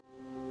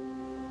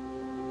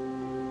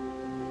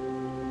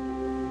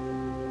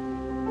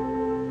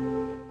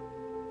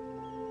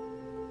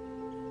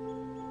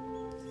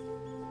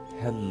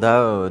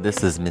Hello,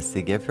 this is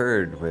Misty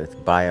Gifford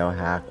with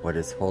Biohack What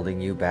is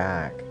Holding You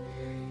Back.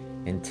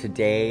 And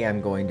today I'm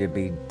going to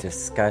be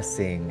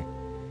discussing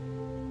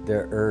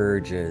the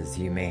urges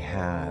you may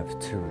have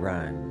to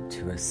run,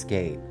 to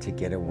escape, to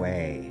get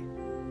away.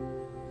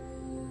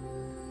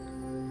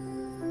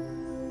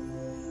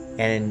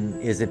 And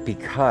is it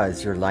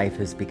because your life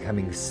is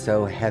becoming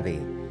so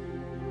heavy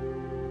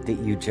that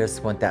you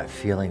just want that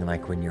feeling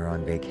like when you're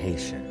on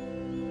vacation?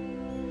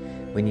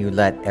 When you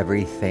let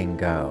everything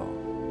go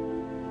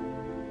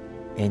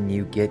and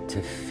you get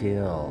to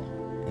feel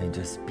and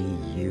just be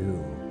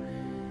you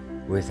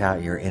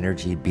without your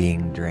energy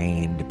being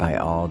drained by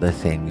all the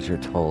things you're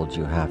told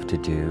you have to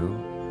do,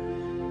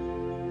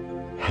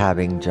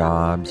 having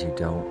jobs you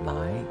don't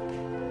like,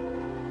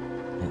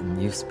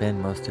 and you spend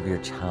most of your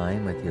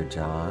time with your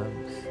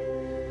jobs.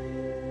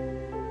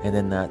 And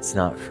then let's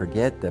not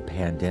forget the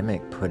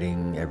pandemic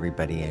putting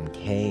everybody in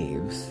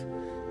caves,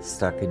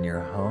 stuck in your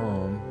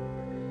home,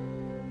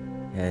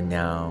 and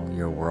now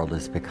your world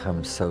has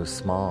become so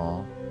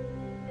small,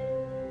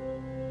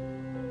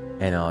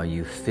 and all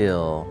you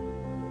feel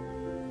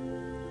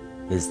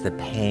is the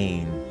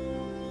pain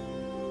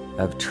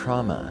of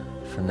trauma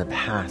from the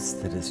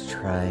past that is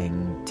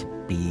trying to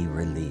be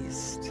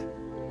released.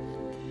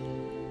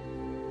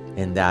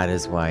 And that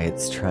is why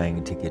it's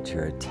trying to get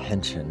your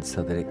attention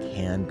so that it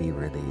can be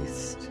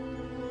released.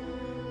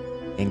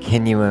 And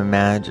can you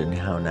imagine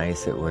how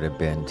nice it would have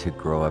been to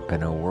grow up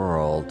in a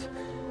world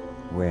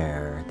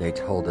where they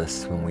told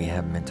us when we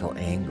have mental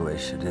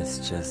anguish, it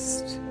is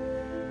just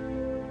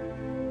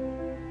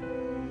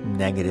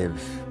negative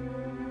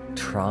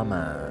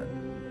trauma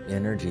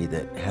energy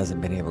that hasn't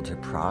been able to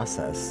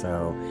process.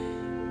 So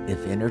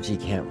if energy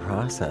can't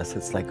process,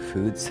 it's like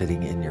food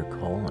sitting in your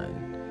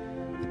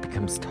colon. It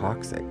becomes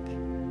toxic.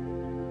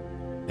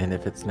 And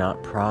if it's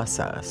not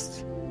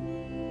processed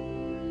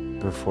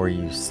before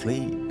you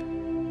sleep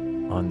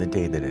on the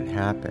day that it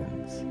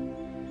happens,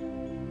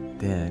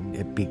 then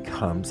it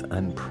becomes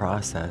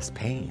unprocessed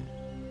pain.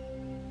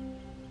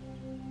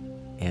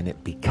 And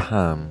it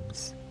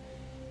becomes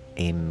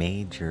a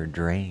major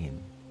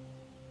drain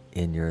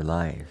in your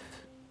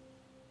life.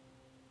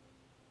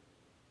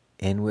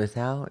 And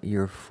without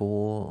your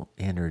full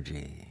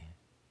energy,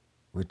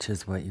 which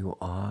is what you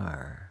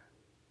are,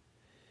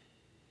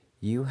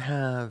 you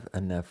have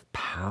enough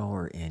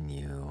power in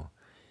you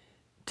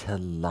to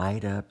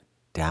light up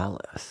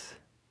Dallas.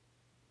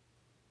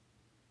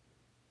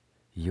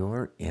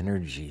 Your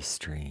energy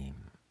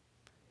stream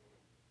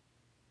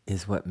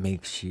is what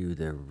makes you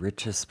the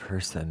richest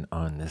person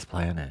on this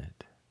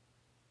planet.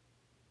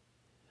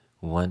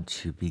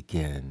 Once you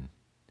begin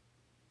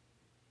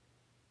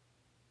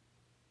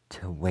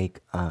to wake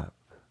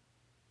up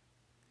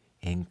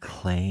and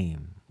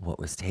claim what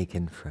was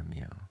taken from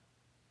you,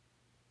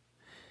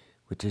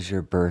 which is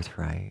your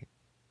birthright.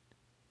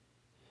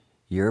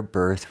 Your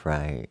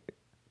birthright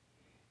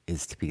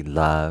is to be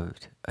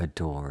loved,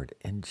 adored,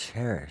 and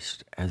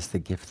cherished as the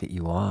gift that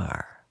you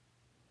are.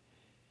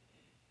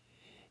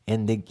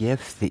 And the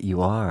gift that you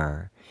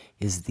are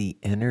is the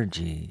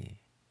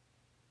energy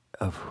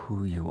of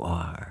who you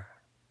are.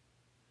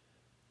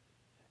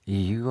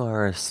 You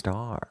are a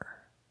star.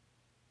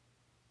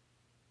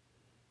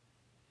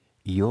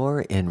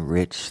 Your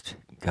enriched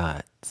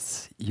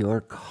guts,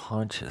 your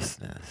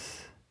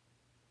consciousness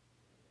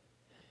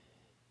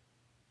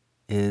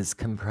is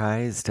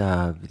comprised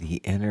of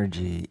the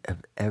energy of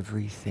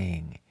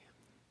everything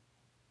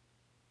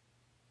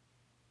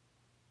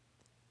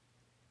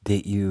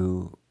that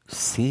you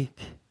seek.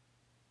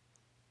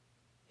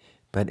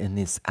 But in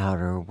this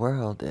outer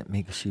world, it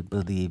makes you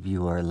believe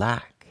you are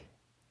lack.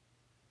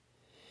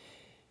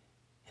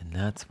 And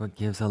that's what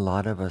gives a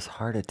lot of us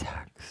heart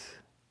attacks.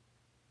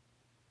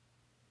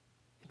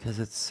 Because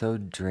it's so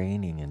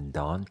draining and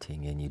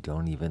daunting, and you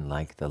don't even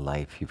like the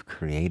life you've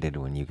created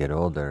when you get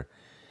older.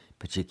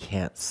 But you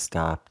can't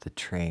stop the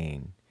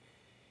train.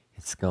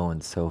 It's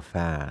going so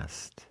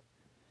fast.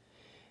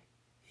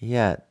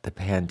 Yet the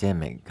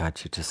pandemic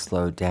got you to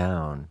slow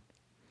down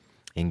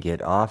and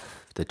get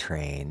off the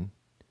train.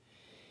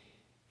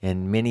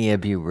 And many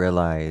of you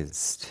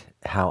realized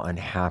how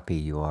unhappy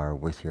you are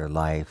with your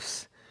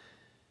lives,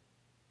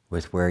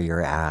 with where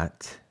you're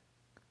at.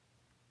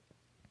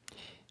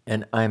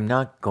 And I'm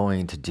not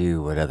going to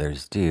do what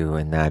others do,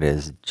 and that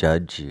is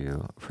judge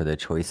you for the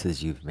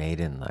choices you've made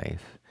in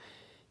life.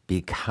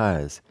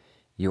 Because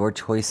your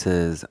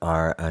choices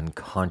are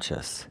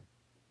unconscious.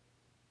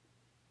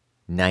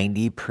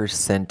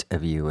 90%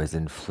 of you is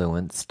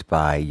influenced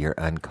by your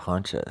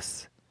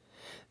unconscious.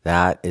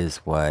 That is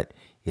what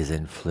is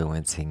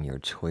influencing your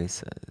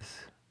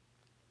choices.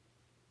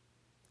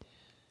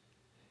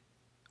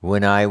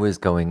 When I was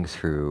going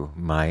through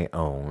my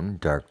own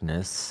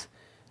darkness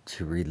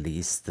to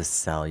release the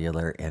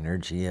cellular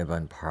energy of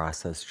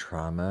unprocessed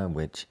trauma,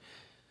 which,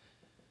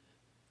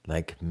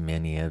 like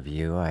many of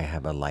you, I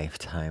have a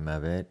lifetime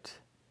of it.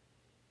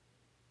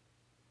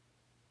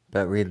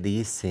 But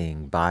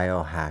releasing,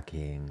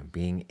 biohacking,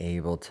 being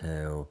able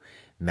to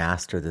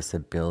master this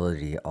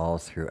ability all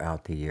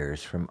throughout the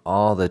years from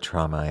all the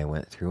trauma I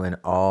went through and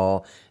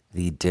all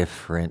the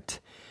different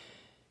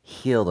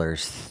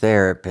healers,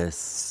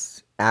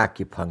 therapists,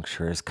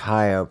 acupuncturists,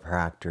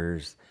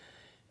 chiropractors,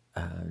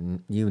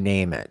 you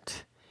name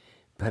it.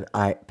 But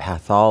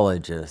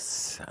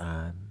pathologists,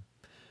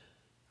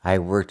 I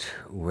worked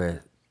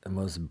with the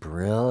most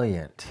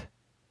brilliant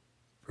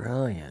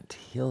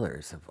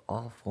healers of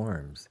all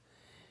forms.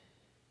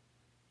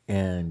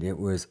 And it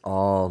was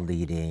all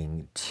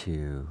leading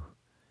to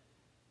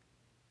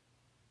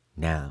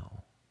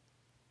now.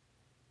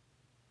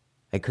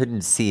 I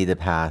couldn't see the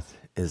path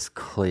as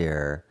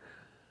clear.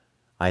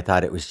 I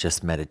thought it was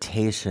just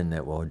meditation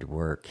that would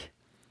work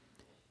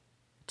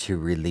to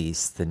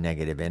release the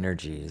negative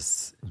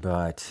energies.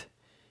 But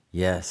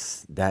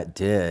yes, that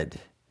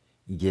did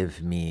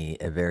give me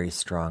a very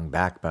strong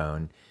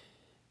backbone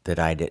that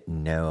I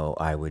didn't know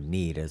I would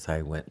need as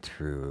I went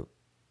through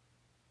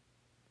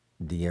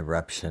the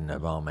eruption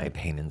of all my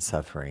pain and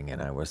suffering,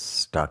 and I was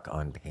stuck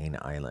on Pain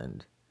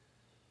Island.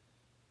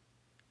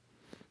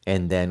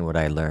 And then what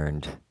I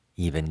learned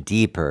even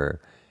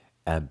deeper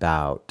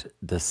about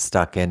the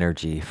stuck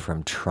energy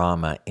from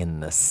trauma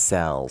in the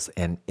cells,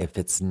 and if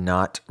it's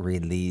not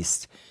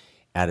released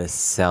at a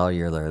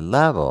cellular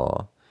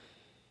level,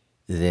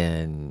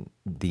 then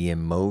the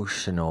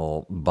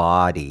emotional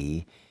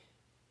body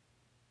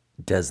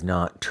does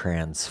not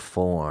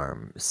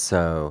transform.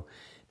 So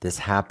this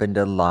happened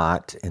a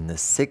lot in the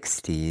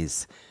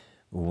 60s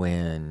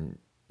when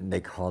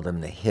they called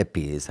them the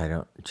hippies. I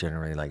don't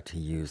generally like to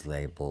use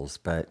labels,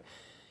 but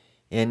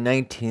in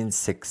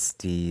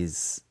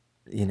 1960s,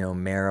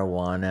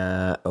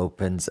 marijuana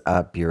opens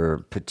up your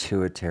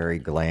pituitary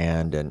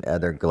gland and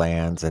other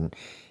glands and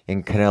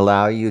can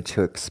allow you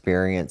to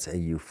experience a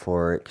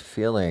euphoric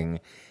feeling,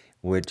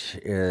 which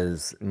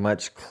is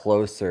much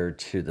closer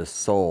to the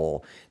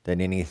soul than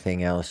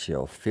anything else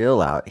you'll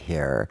feel out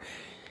here.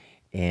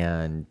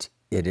 And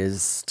it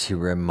is to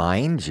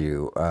remind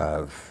you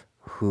of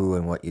who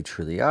and what you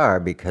truly are,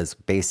 because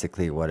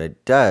basically what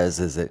it does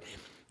is it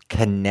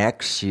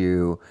connects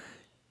you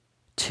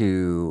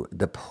to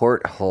the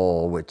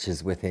porthole, which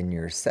is within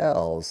your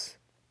cells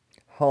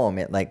home.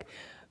 It like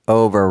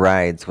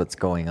overrides what's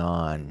going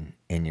on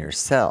in your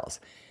cells.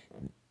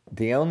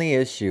 The only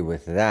issue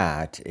with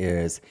that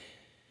is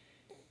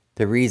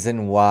the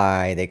reason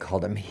why they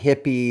called them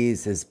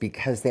hippies is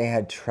because they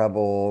had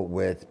trouble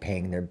with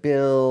paying their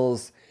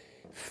bills,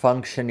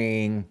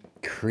 functioning,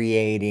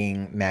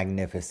 creating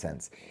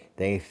magnificence.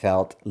 They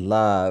felt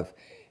love,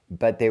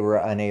 but they were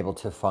unable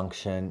to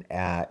function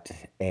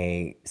at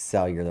a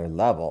cellular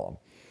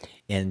level.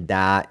 And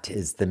that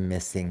is the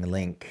missing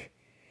link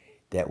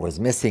that was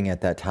missing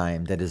at that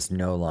time that is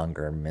no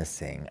longer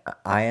missing.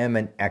 I am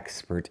an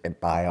expert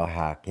at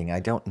biohacking. I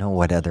don't know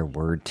what other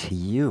word to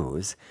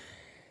use,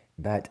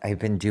 but I've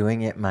been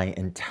doing it my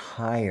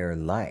entire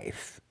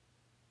life,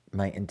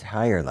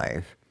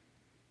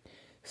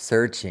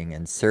 searching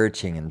and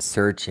searching and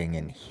searching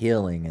and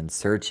healing and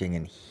searching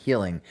and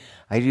healing.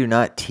 I do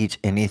not teach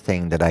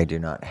anything that I do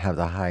not have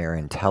the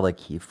higher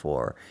IntelliKey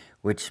for,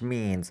 which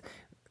means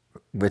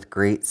with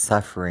great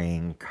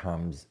suffering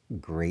comes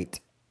great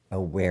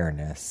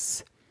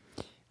awareness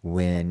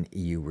when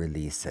you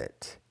release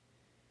it.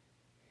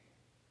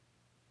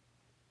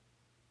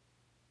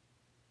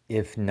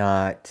 If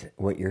not,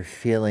 what you're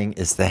feeling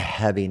is the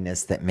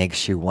heaviness that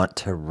makes you want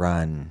to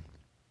run.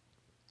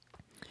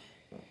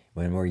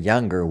 When we're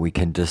younger, we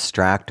can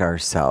distract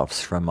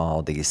ourselves from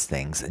all these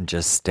things and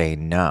just stay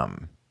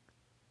numb.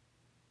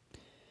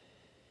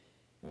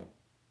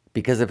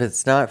 Because if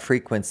it's not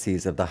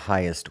frequencies of the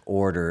highest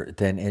order,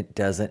 then it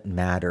doesn't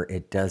matter.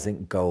 It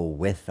doesn't go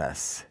with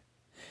us.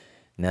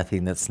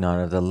 Nothing that's not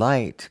of the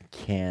light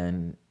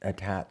can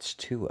attach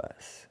to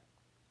us.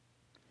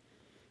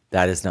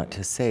 That is not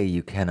to say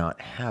you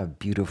cannot have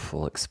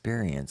beautiful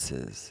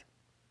experiences.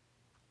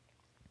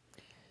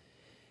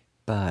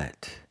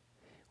 But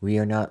we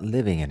are not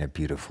living in a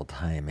beautiful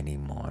time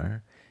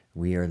anymore.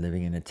 We are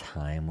living in a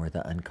time where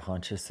the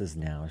unconscious is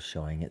now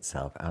showing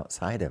itself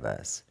outside of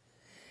us.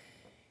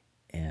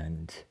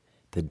 And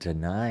the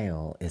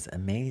denial is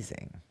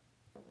amazing.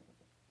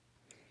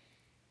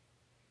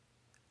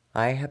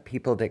 I have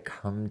people that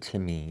come to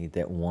me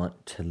that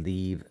want to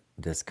leave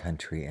this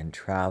country and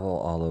travel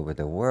all over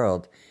the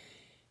world.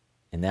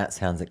 And that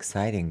sounds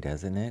exciting,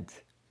 doesn't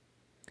it?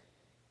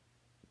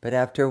 But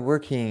after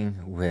working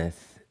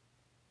with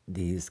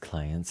these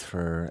clients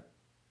for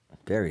a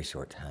very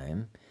short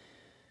time,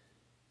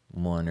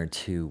 1 or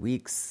 2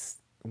 weeks,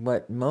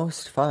 what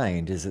most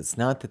find is it's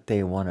not that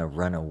they want to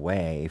run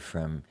away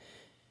from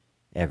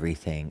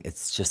everything.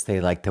 It's just they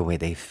like the way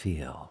they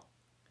feel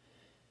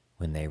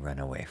when they run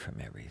away from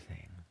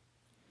everything.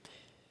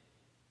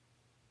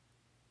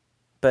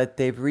 But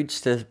they've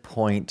reached a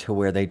point to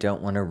where they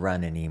don't want to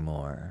run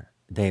anymore.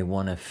 They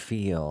want to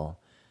feel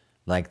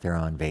like they're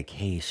on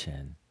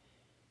vacation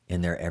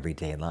in their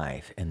everyday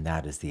life, and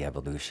that is the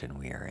evolution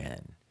we are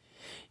in.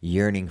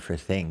 Yearning for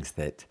things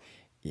that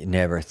you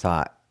never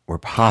thought were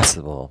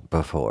possible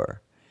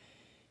before.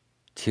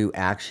 to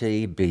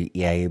actually be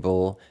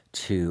able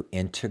to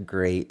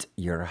integrate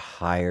your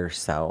higher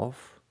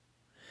self,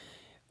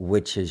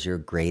 which is your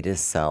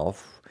greatest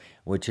self,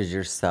 which is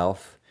your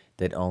self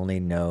that only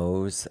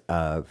knows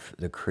of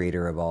the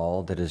creator of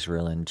all that is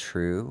real and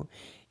true,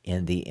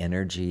 in the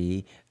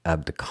energy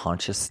of the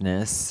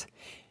consciousness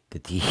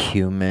that the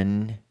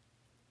human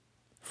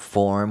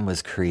form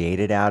was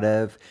created out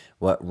of,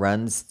 what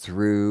runs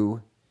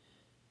through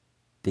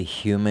the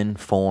human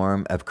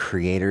form of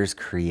creator's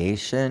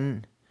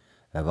creation,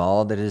 of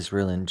all that is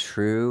real and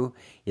true,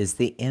 is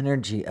the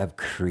energy of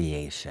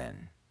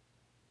creation.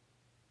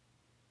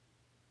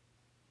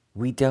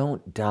 We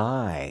don't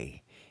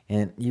die.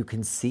 And you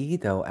can see,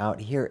 though,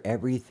 out here,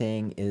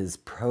 everything is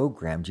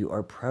programmed. You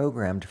are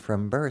programmed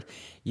from birth.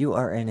 You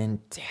are an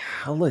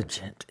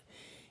intelligent,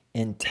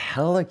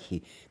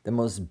 the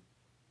most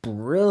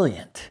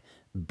brilliant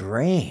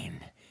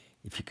brain,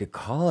 if you could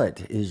call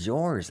it, is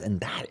yours. And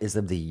that is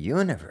of the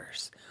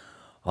universe.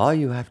 All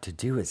you have to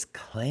do is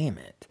claim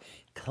it.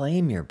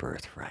 Claim your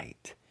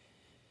birthright.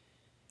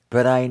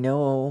 But I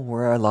know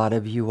where a lot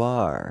of you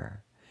are.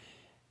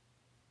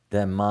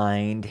 The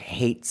mind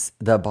hates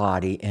the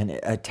body and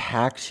it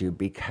attacks you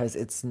because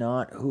it's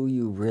not who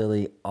you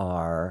really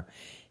are,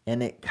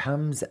 and it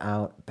comes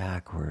out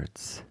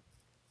backwards.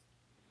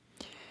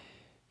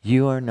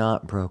 You are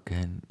not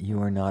broken.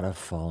 You are not a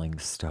falling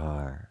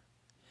star.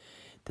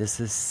 This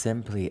is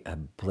simply a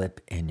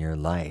blip in your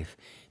life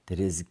that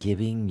is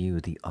giving you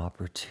the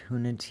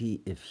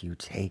opportunity, if you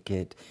take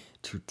it,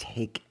 to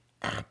take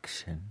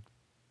action.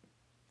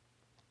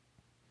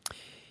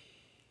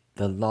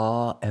 The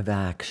law of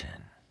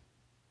action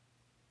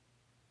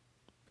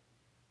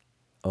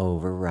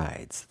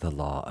overrides the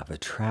law of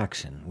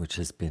attraction, which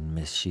has been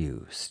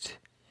misused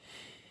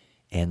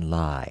and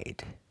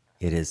lied.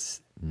 It is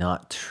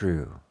not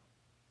true,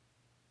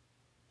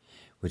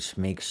 which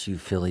makes you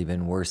feel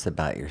even worse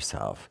about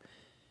yourself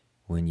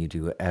when you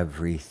do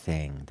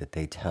everything that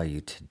they tell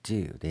you to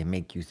do. They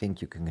make you think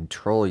you can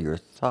control your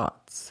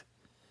thoughts.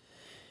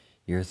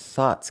 Your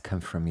thoughts come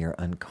from your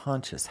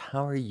unconscious.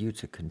 How are you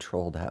to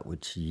control that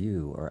which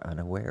you are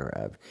unaware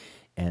of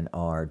and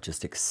are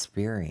just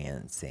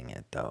experiencing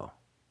it, though?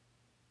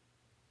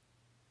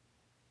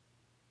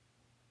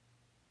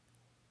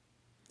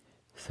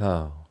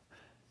 So,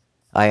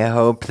 I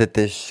hope that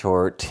this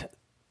short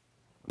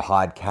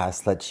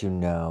podcast lets you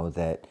know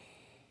that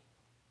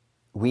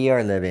we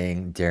are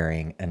living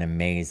during an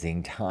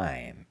amazing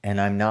time.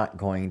 And I'm not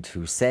going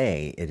to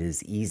say it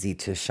is easy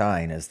to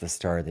shine as the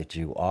star that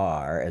you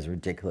are, as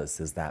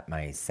ridiculous as that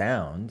might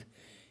sound.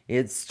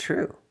 It's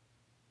true.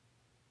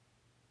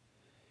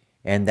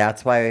 And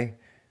that's why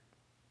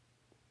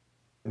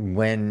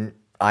when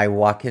I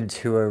walk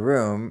into a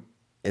room,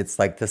 it's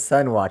like the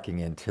sun walking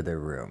into the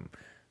room.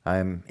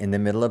 I'm in the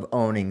middle of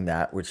owning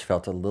that, which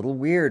felt a little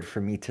weird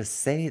for me to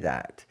say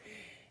that.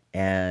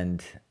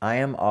 And I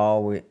am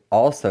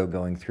also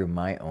going through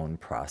my own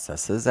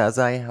processes as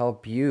I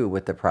help you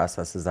with the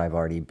processes I've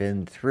already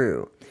been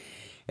through.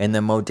 And the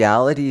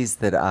modalities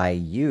that I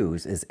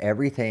use is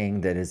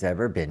everything that has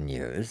ever been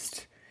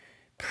used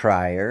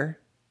prior,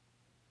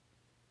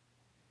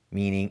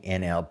 meaning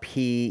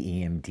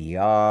NLP,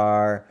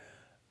 EMDR,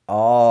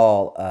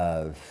 all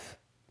of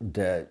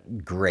the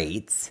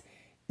greats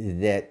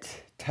that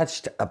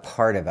touched a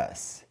part of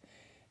us,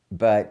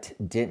 but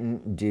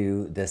didn't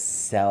do the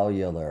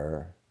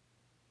cellular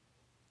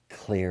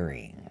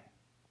clearing.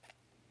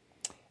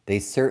 They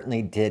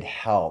certainly did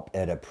help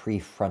at a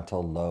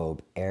prefrontal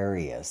lobe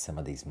area. Some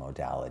of these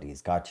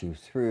modalities got you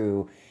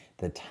through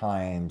the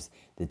times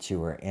that you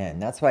were in.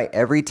 That's why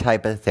every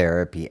type of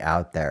therapy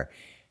out there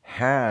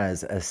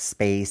has a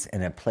space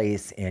and a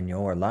place in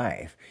your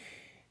life.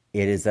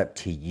 It is up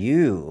to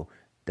you,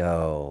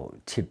 though,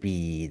 to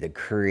be the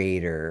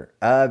creator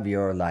of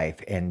your life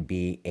and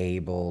be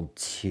able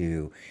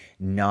to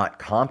not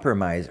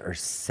compromise or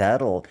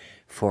settle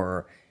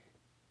for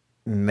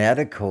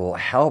medical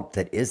help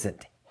that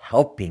isn't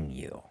helping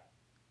you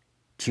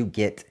to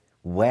get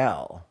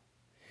well.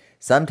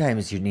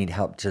 Sometimes you need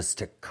help just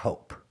to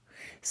cope.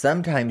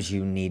 Sometimes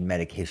you need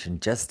medication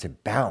just to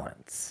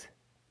balance.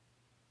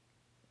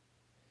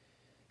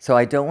 So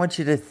I don't want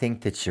you to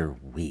think that you're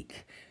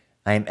weak.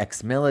 I am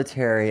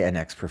ex-military and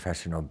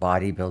ex-professional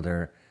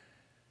bodybuilder.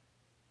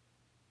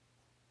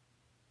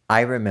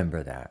 I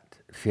remember that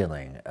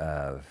feeling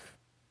of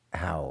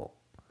how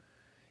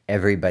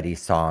everybody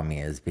saw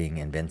me as being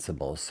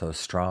invincible, so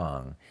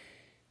strong,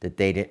 that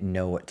they didn't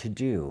know what to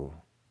do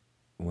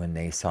when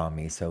they saw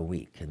me so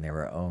weak, and there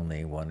were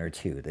only one or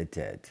two that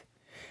did.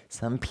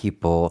 Some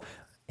people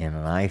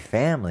in my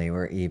family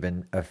were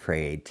even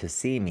afraid to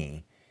see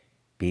me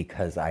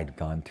because I'd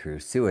gone through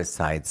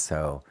suicide,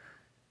 so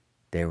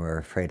they were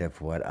afraid of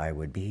what I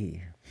would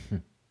be.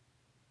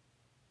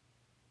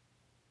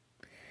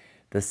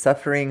 The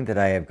suffering that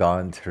I have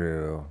gone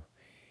through,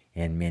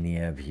 and many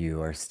of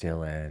you are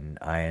still in,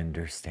 I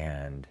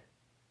understand.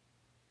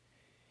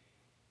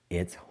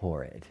 It's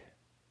horrid.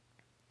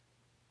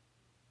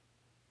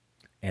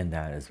 And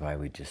that is why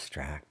we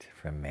distract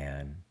from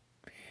man.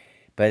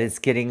 But it's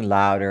getting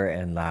louder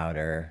and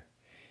louder.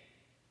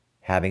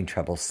 Having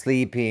trouble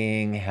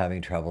sleeping,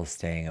 having trouble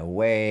staying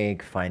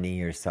awake, finding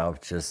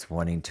yourself just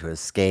wanting to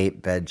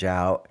escape, veg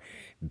out,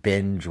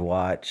 binge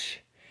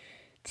watch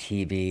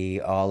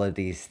TV, all of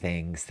these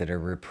things that are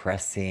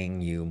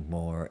repressing you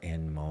more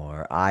and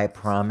more. I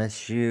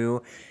promise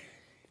you,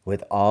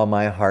 with all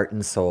my heart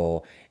and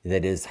soul, that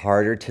it is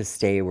harder to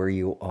stay where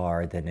you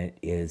are than it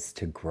is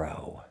to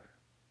grow.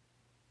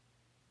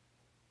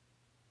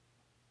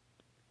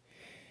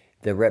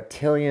 The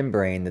reptilian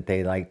brain that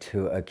they like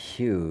to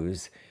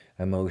accuse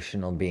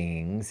emotional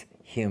beings,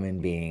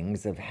 human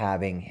beings, of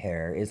having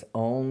hair is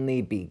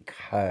only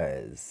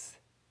because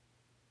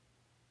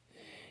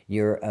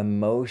your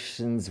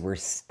emotions were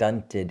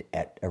stunted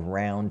at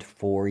around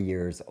 4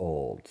 years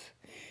old.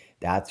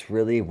 That's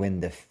really when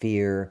the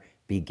fear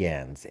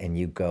begins and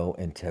you go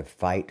into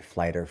fight,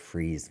 flight, or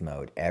freeze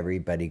mode.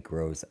 Everybody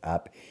grows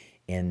up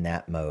in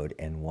that mode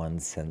in one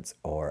sense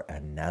or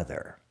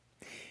another,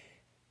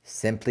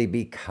 simply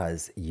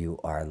because you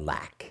are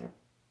lack.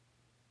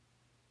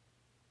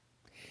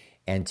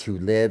 And to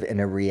live in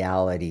a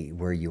reality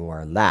where you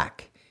are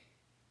lack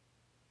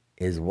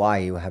is why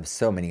you have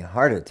so many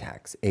heart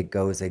attacks. It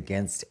goes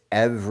against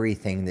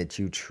everything that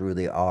you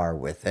truly are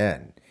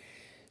within.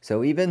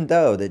 So even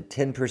though the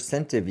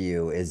 10% of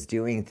you is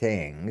doing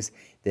things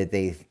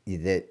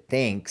that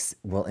thinks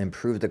will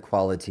improve the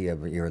quality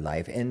of your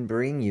life and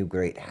bring you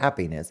great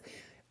happiness,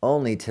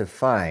 only to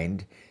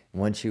find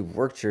once you've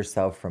worked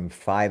yourself from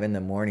 5 in the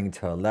morning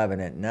to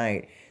 11 at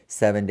night,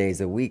 7 days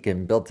a week,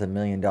 and built $1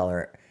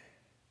 million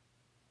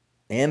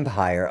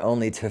empire,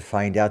 only to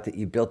find out that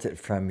you built it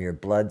from your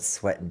blood,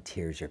 sweat, and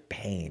tears, your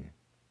pain.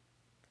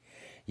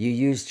 You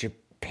used your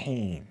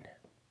pain.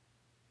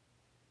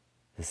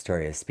 The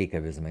story I speak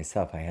of is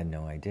myself. I had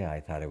no idea. I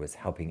thought I was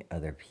helping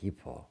other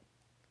people.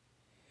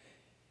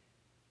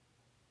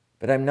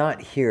 But I'm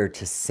not here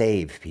to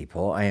save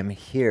people. I am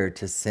here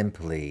to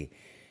simply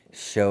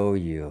show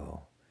you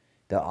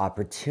the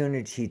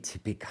opportunity to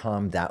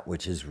become that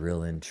which is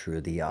real and true,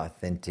 the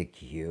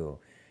authentic you.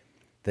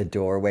 The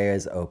doorway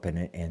is open,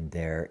 and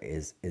there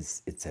is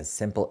it's as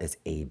simple as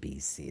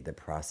ABC, the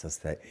process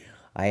that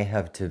I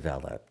have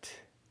developed.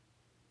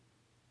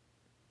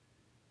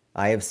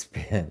 I have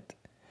spent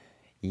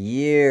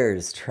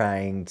years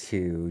trying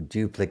to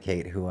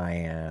duplicate who I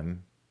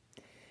am,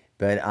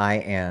 but I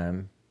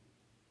am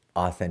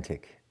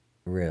authentic,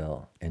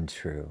 real, and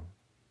true.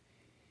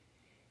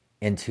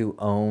 And to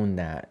own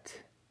that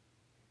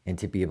and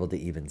to be able to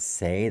even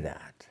say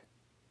that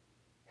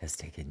has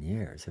taken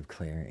years of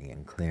clearing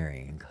and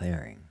clearing and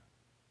clearing.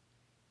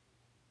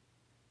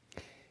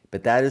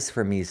 But that is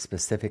for me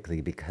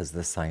specifically because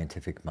the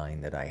scientific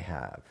mind that I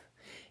have.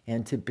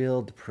 And to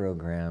build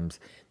programs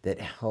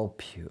that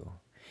help you.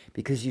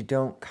 Because you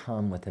don't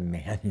come with a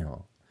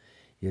manual.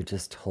 You're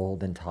just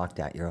told and talked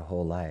at your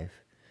whole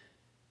life.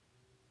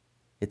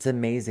 It's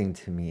amazing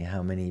to me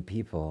how many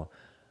people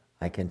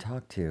I can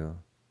talk to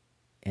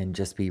and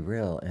just be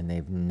real, and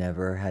they've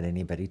never had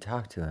anybody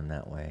talk to them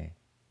that way.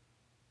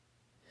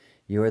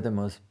 You are the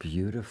most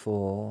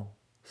beautiful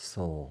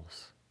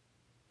souls.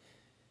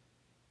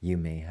 You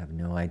may have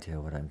no idea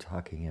what I'm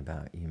talking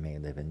about. You may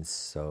live in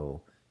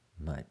so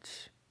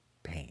much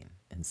pain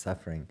and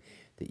suffering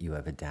that you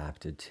have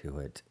adapted to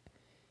it.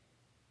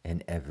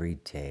 And every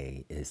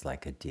day is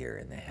like a deer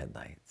in the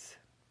headlights.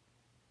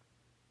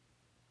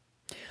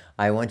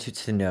 I want you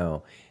to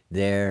know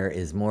there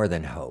is more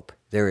than hope.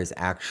 There is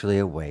actually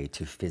a way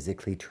to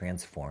physically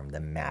transform the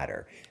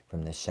matter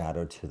from the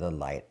shadow to the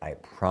light. I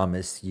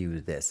promise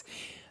you this.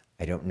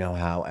 I don't know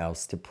how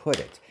else to put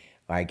it.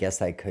 I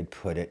guess I could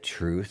put it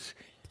truth,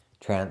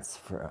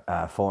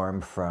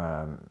 transform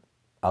from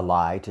a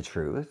lie to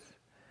truth.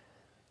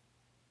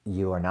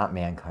 You are not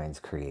mankind's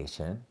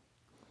creation.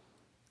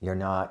 You're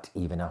not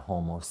even a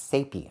Homo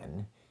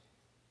sapien.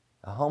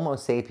 A Homo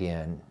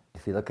sapien,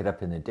 if you look it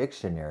up in the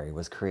dictionary,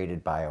 was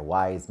created by a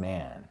wise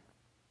man.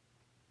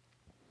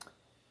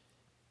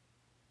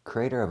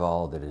 Creator of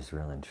all that is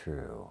real and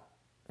true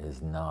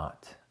is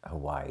not a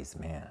wise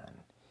man.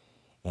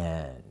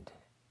 And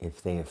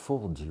if they have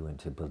fooled you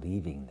into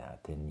believing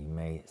that, then you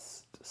may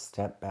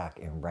step back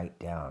and write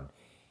down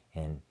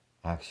and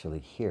actually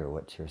hear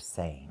what you're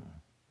saying.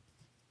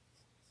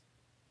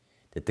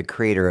 That the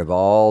creator of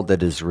all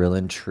that is real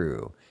and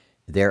true,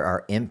 there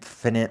are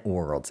infinite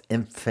worlds,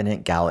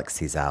 infinite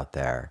galaxies out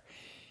there.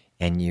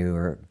 And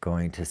you're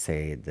going to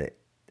say that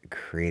the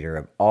creator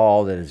of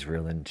all that is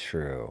real and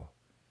true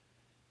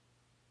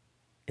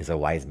is a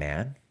wise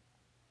man?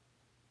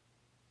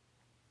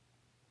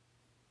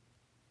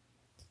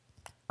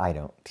 I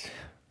don't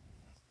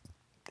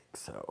think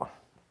so.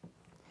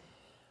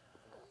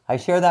 I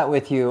share that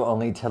with you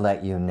only to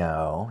let you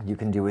know. You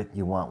can do what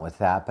you want with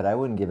that, but I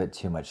wouldn't give it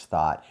too much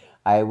thought.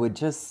 I would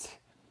just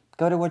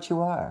go to what you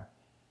are,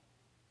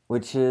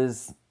 which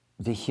is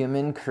the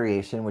human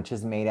creation, which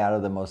is made out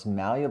of the most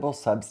malleable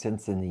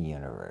substance in the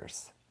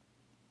universe.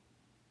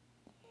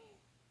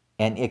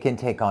 And it can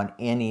take on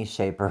any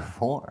shape or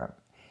form.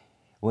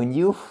 When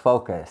you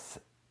focus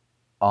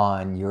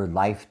on your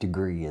life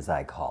degree, as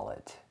I call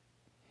it.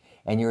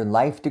 And your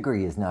life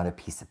degree is not a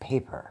piece of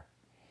paper.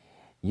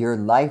 Your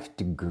life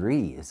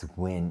degree is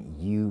when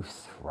you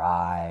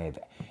thrive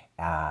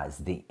as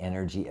the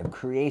energy of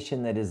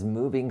creation that is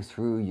moving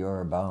through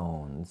your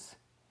bones,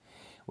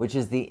 which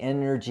is the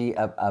energy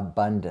of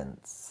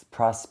abundance,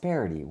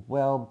 prosperity,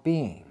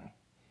 well-being,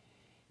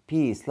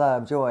 peace,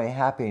 love, joy,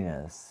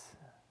 happiness.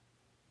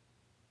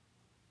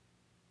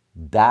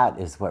 That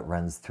is what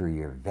runs through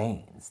your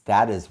veins.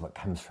 That is what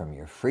comes from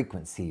your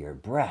frequency, your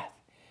breath.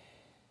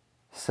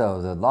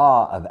 So the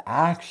law of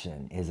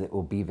action is it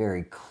will be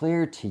very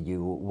clear to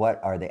you what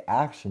are the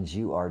actions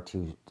you are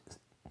to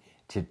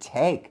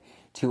take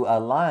to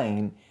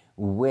align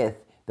with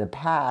the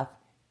path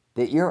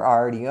that you're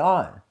already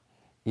on.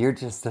 You're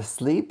just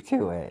asleep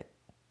to it.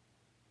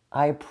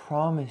 I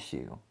promise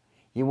you,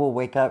 you will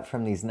wake up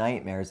from these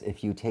nightmares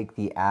if you take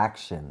the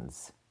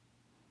actions.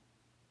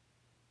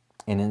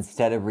 And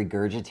instead of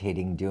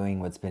regurgitating, doing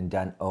what's been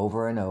done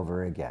over and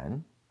over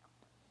again,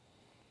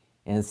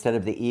 and instead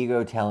of the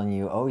ego telling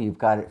you, oh, you've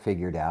got it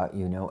figured out,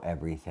 you know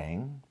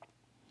everything,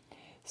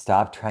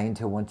 stop trying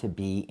to want to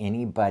be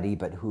anybody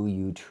but who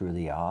you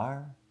truly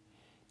are.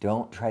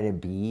 Don't try to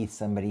be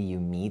somebody you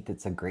meet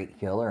that's a great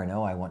healer and,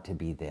 oh, I want to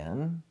be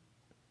them.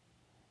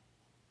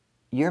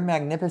 You're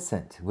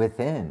magnificent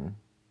within.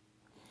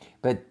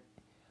 But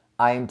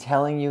I'm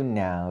telling you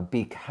now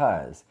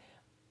because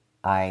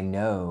I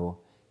know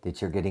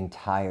that you're getting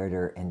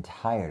tireder and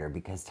tireder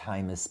because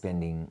time is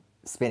spinning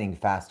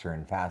faster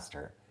and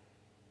faster.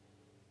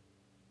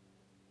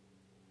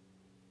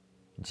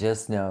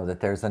 Just know that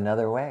there's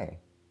another way.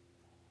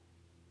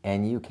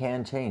 And you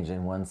can change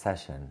in one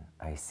session.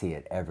 I see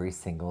it every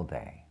single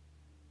day.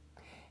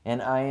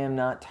 And I am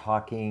not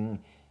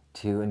talking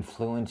to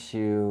influence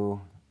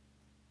you,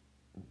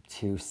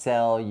 to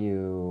sell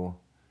you,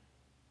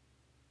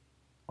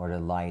 or to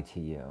lie to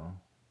you.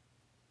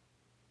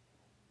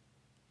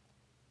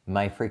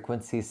 My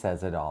frequency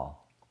says it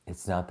all.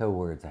 It's not the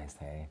words I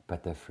say,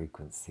 but the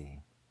frequency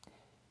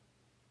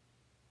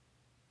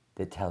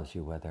that tells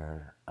you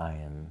whether I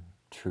am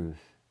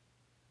truth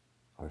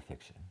or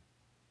fiction.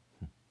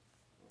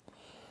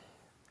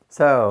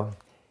 So,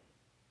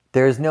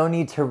 there's no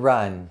need to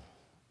run.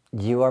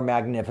 You are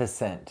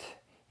magnificent.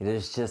 It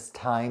is just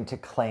time to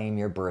claim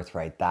your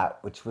birthright,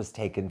 that which was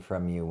taken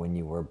from you when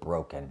you were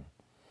broken.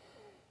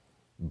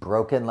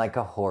 Broken like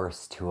a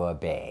horse to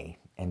obey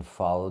and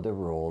follow the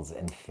rules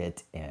and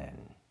fit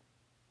in.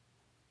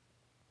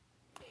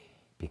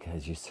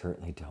 Because you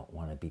certainly don't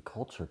want to be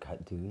culture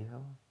cut, do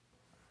you?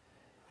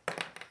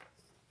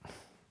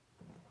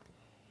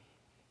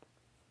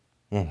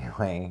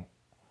 Anyway,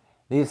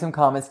 leave some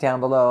comments down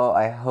below.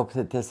 I hope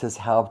that this has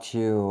helped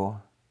you.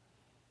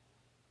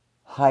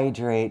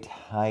 Hydrate,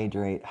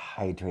 hydrate,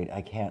 hydrate.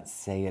 I can't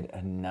say it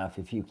enough.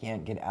 If you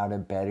can't get out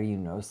of bed or you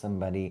know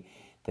somebody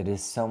that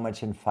is so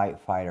much in fight,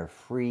 fight, or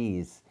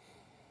freeze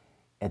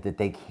and that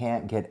they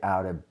can't get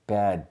out of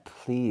bed,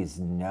 please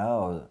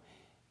know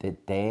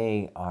that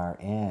they are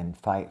in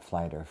fight,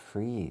 flight, or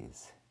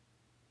freeze.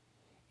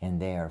 And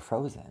they are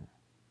frozen.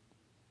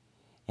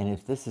 And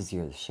if this is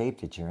your shape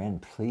that you're in,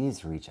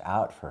 please reach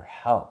out for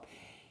help.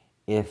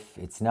 If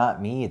it's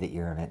not me that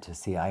you're meant to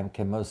see, I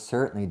can most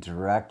certainly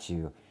direct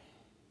you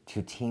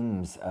to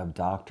teams of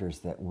doctors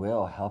that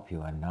will help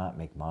you and not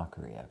make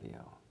mockery of you.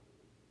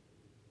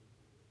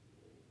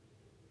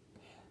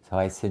 So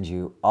I send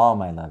you all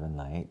my love and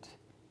light.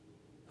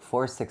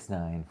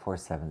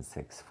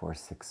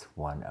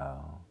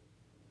 469-476-4610.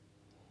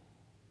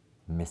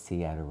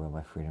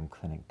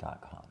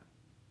 Missy@aromafreedomclinic.com.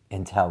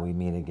 Until we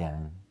meet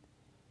again,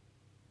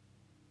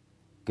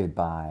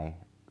 goodbye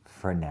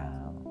for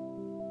now,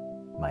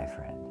 my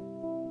friend.